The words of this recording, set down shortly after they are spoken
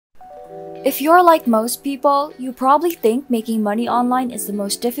If you're like most people, you probably think making money online is the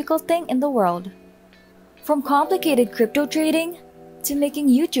most difficult thing in the world. From complicated crypto trading to making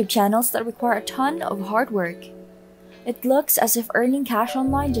YouTube channels that require a ton of hard work. It looks as if earning cash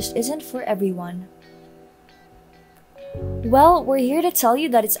online just isn't for everyone. Well, we're here to tell you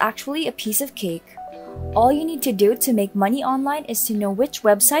that it's actually a piece of cake. All you need to do to make money online is to know which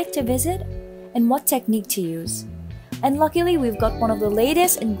website to visit and what technique to use. And luckily, we've got one of the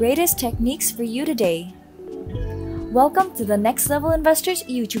latest and greatest techniques for you today. Welcome to the Next Level Investors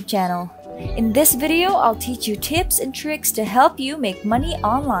YouTube channel. In this video, I'll teach you tips and tricks to help you make money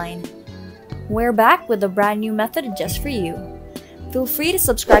online. We're back with a brand new method just for you. Feel free to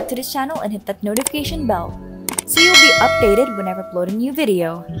subscribe to this channel and hit that notification bell so you'll be updated whenever I upload a new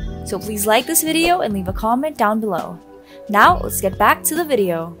video. So please like this video and leave a comment down below. Now, let's get back to the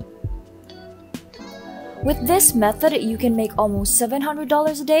video. With this method, you can make almost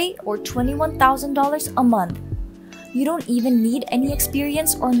 $700 a day or $21,000 a month. You don't even need any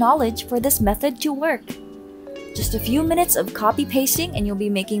experience or knowledge for this method to work. Just a few minutes of copy pasting and you'll be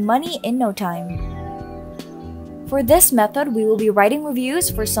making money in no time. For this method, we will be writing reviews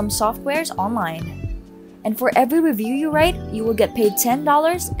for some softwares online. And for every review you write, you will get paid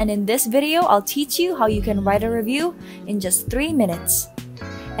 $10, and in this video, I'll teach you how you can write a review in just 3 minutes.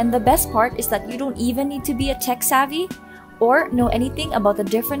 And the best part is that you don't even need to be a tech savvy or know anything about the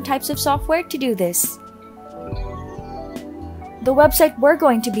different types of software to do this. The website we're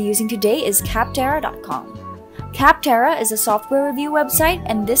going to be using today is Capterra.com. Capterra is a software review website,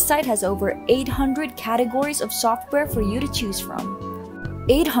 and this site has over 800 categories of software for you to choose from.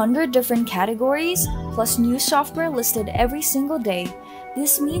 800 different categories, plus new software listed every single day.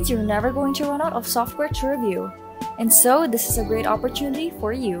 This means you're never going to run out of software to review. And so, this is a great opportunity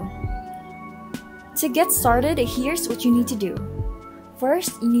for you. To get started, here's what you need to do.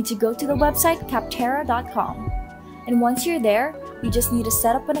 First, you need to go to the website Capterra.com. And once you're there, you just need to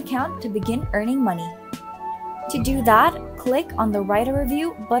set up an account to begin earning money. To do that, click on the Write a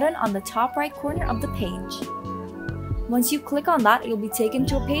Review button on the top right corner of the page. Once you click on that, you'll be taken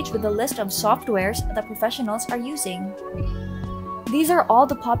to a page with a list of softwares that professionals are using. These are all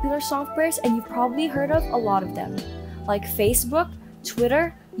the popular softwares, and you've probably heard of a lot of them, like Facebook,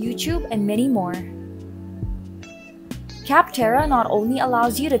 Twitter, YouTube, and many more. Capterra not only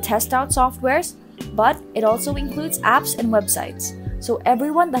allows you to test out softwares, but it also includes apps and websites, so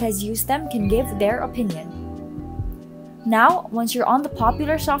everyone that has used them can give their opinion. Now, once you're on the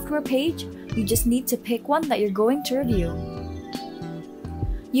popular software page, you just need to pick one that you're going to review.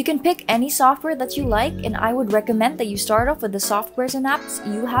 You can pick any software that you like, and I would recommend that you start off with the softwares and apps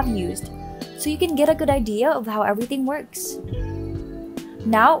you have used, so you can get a good idea of how everything works.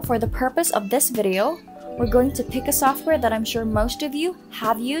 Now, for the purpose of this video, we're going to pick a software that I'm sure most of you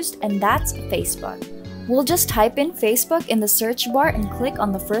have used, and that's Facebook. We'll just type in Facebook in the search bar and click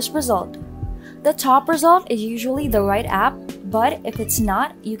on the first result. The top result is usually the right app, but if it's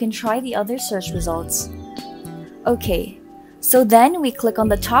not, you can try the other search results. Okay, so then we click on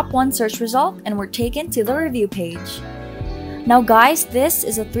the top one search result and we're taken to the review page. Now guys, this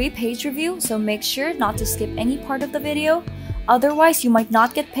is a 3-page review, so make sure not to skip any part of the video, otherwise you might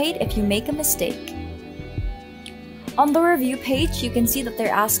not get paid if you make a mistake. On the review page, you can see that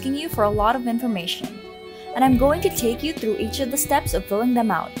they're asking you for a lot of information, and I'm going to take you through each of the steps of filling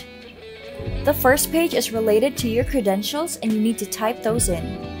them out. The first page is related to your credentials, and you need to type those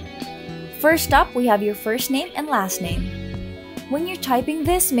in. First up, we have your first name and last name. When you're typing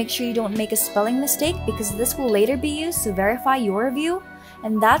this, make sure you don't make a spelling mistake because this will later be used to verify your review,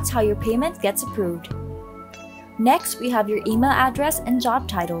 and that's how your payment gets approved. Next, we have your email address and job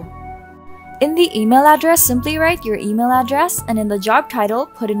title. In the email address, simply write your email address, and in the job title,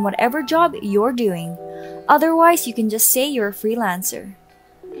 put in whatever job you're doing. Otherwise, you can just say you're a freelancer.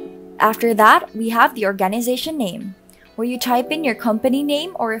 After that, we have the organization name, where you type in your company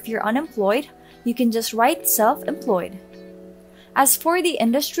name, or if you're unemployed, you can just write self-employed. As for the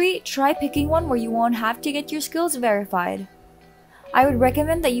industry, try picking one where you won't have to get your skills verified. I would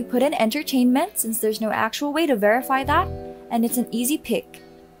recommend that you put in entertainment since there's no actual way to verify that, and it's an easy pick.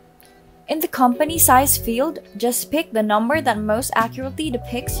 In the company size field, just pick the number that most accurately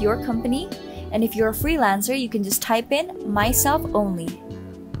depicts your company, and if you're a freelancer, you can just type in myself only.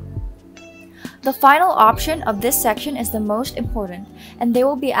 The final option of this section is the most important, and they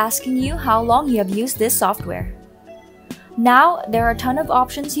will be asking you how long you have used this software. Now, there are a ton of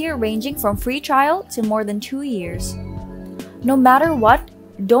options here ranging from free trial to more than 2 years. No matter what,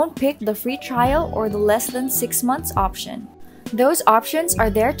 don't pick the free trial or the less than 6 months option. Those options are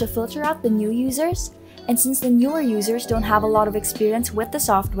there to filter out the new users, and since the newer users don't have a lot of experience with the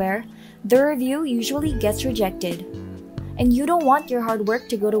software, the review usually gets rejected. And you don't want your hard work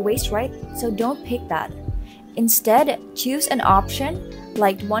to go to waste, right? So don't pick that. Instead, choose an option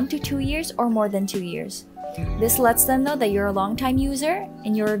like 1 to 2 years or more than 2 years. This lets them know that you're a long-time user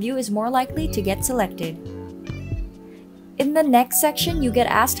and your review is more likely to get selected. In the next section, you get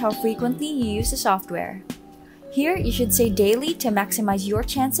asked how frequently you use the software. Here, you should say daily to maximize your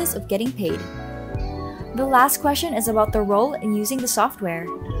chances of getting paid. The last question is about the role in using the software.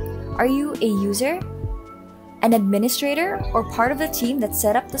 Are you a user, an administrator, or part of the team that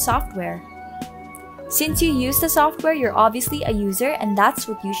set up the software? Since you use the software, you're obviously a user and that's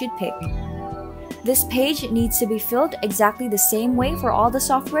what you should pick. This page needs to be filled exactly the same way for all the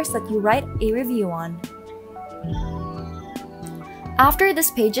softwares that you write a review on. After this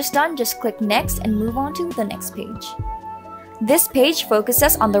page is done, just click Next and move on to the next page. This page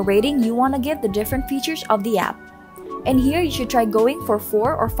focuses on the rating you want to give the different features of the app. And here you should try going for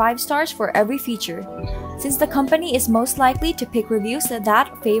 4 or 5 stars for every feature, since the company is most likely to pick reviews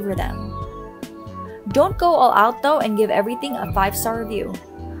that favor them. Don't go all out though and give everything a 5-star review.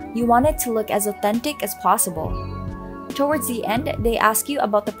 You want it to look as authentic as possible. Towards the end, they ask you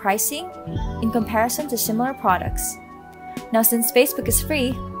about the pricing in comparison to similar products. Now since Facebook is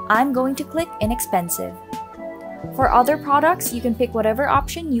free, I'm going to click Inexpensive. For other products, you can pick whatever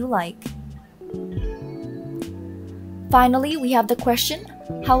option you like. Finally, we have the question,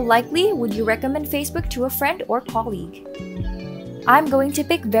 how likely would you recommend Facebook to a friend or colleague? I'm going to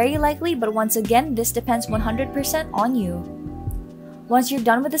pick very likely, but once again, this depends 100% on you. Once you're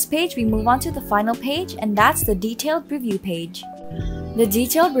done with this page, we move on to the final page, and that's the detailed review page. The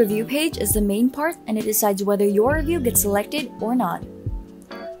detailed review page is the main part, and it decides whether your review gets selected or not.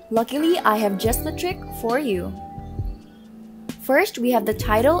 Luckily, I have just the trick for you. First, we have the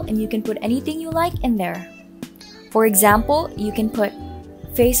title, and you can put anything you like in there. For example, you can put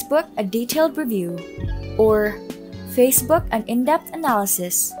Facebook a detailed review or Facebook an in-depth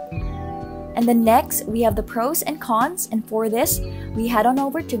analysis. And then next, we have the pros and cons, and for this, we head on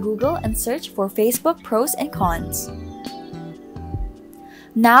over to Google and search for Facebook pros and cons.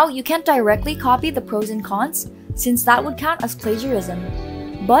 Now, you can't directly copy the pros and cons since that would count as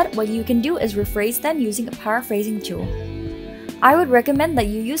plagiarism. But what you can do is rephrase them using a paraphrasing tool. I would recommend that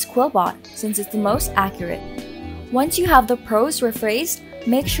you use Quillbot since it's the most accurate. Once you have the pros rephrased,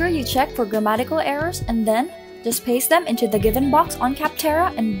 make sure you check for grammatical errors and then just paste them into the given box on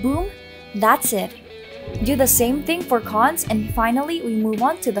Capterra and boom, that's it. Do the same thing for cons and finally we move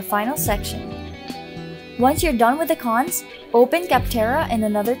on to the final section. Once you're done with the cons, open Capterra in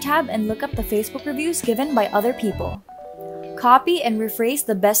another tab and look up the Facebook reviews given by other people. Copy and rephrase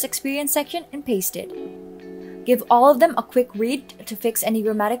the best experience section and paste it. Give all of them a quick read to fix any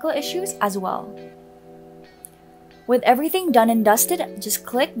grammatical issues as well. With everything done and dusted, just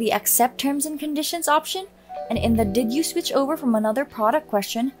click the Accept Terms and Conditions option, and in the Did you switch over from another product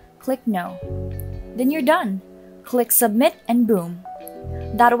question, click No. Then you're done. Click Submit and boom.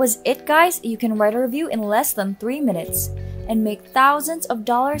 That was it, guys. You can write a review in less than 3 minutes and make thousands of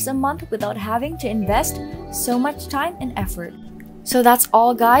dollars a month without having to invest so much time and effort. So that's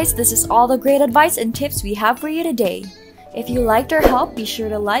all, guys. This is all the great advice and tips we have for you today. If you liked our help, be sure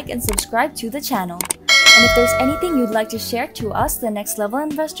to like and subscribe to the channel. And if there's anything you'd like to share to us, the Next Level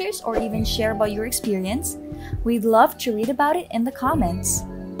investors, or even share about your experience, we'd love to read about it in the comments.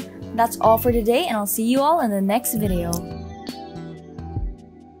 That's all for today, and I'll see you all in the next video.